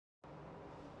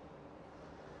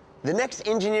The next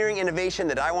engineering innovation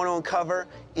that I want to uncover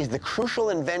is the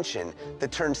crucial invention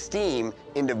that turns steam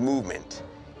into movement.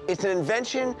 It's an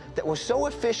invention that was so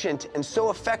efficient and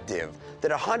so effective that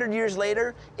 100 years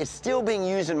later, it's still being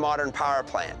used in modern power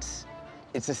plants.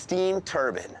 It's a steam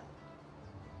turbine.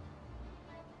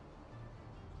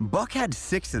 Buck had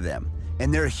 6 of them,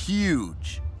 and they're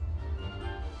huge.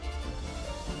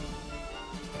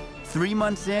 3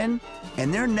 months in,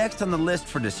 and they're next on the list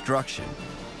for destruction.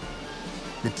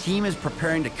 The team is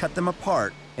preparing to cut them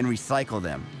apart and recycle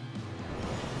them.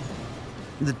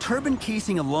 The turbine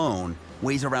casing alone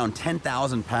weighs around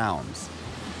 10,000 pounds.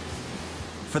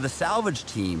 For the salvage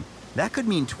team, that could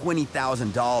mean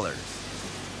 $20,000.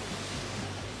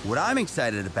 What I'm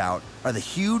excited about are the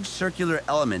huge circular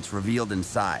elements revealed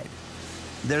inside.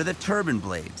 They're the turbine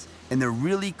blades, and they're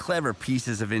really clever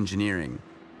pieces of engineering.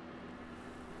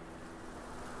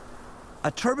 A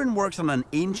turbine works on an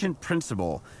ancient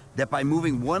principle that by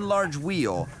moving one large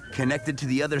wheel connected to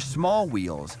the other small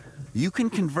wheels, you can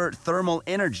convert thermal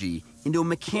energy into a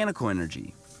mechanical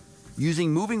energy,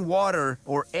 using moving water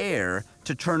or air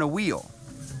to turn a wheel.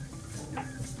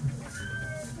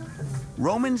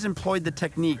 Romans employed the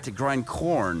technique to grind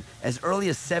corn as early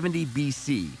as 70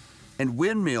 BC, and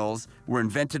windmills were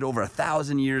invented over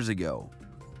 1,000 years ago.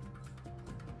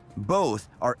 Both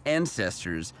are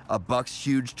ancestors of Buck's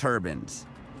huge turbines,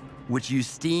 which use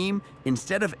steam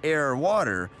instead of air or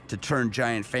water to turn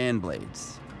giant fan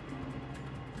blades.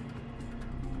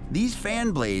 These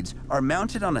fan blades are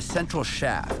mounted on a central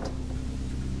shaft.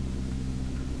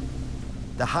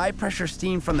 The high-pressure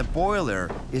steam from the boiler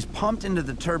is pumped into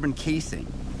the turbine casing.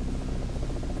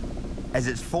 As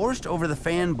it's forced over the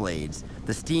fan blades,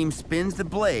 the steam spins the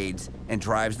blades and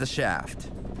drives the shaft.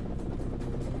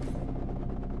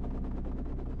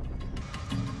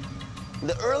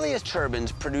 The earliest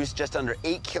turbines produced just under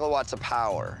 8 kilowatts of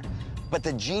power, but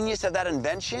the genius of that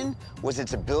invention was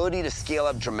its ability to scale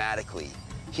up dramatically.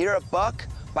 Here at Buck,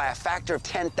 by a factor of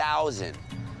 10,000.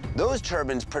 Those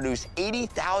turbines produce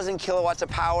 80,000 kilowatts of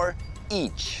power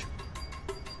each.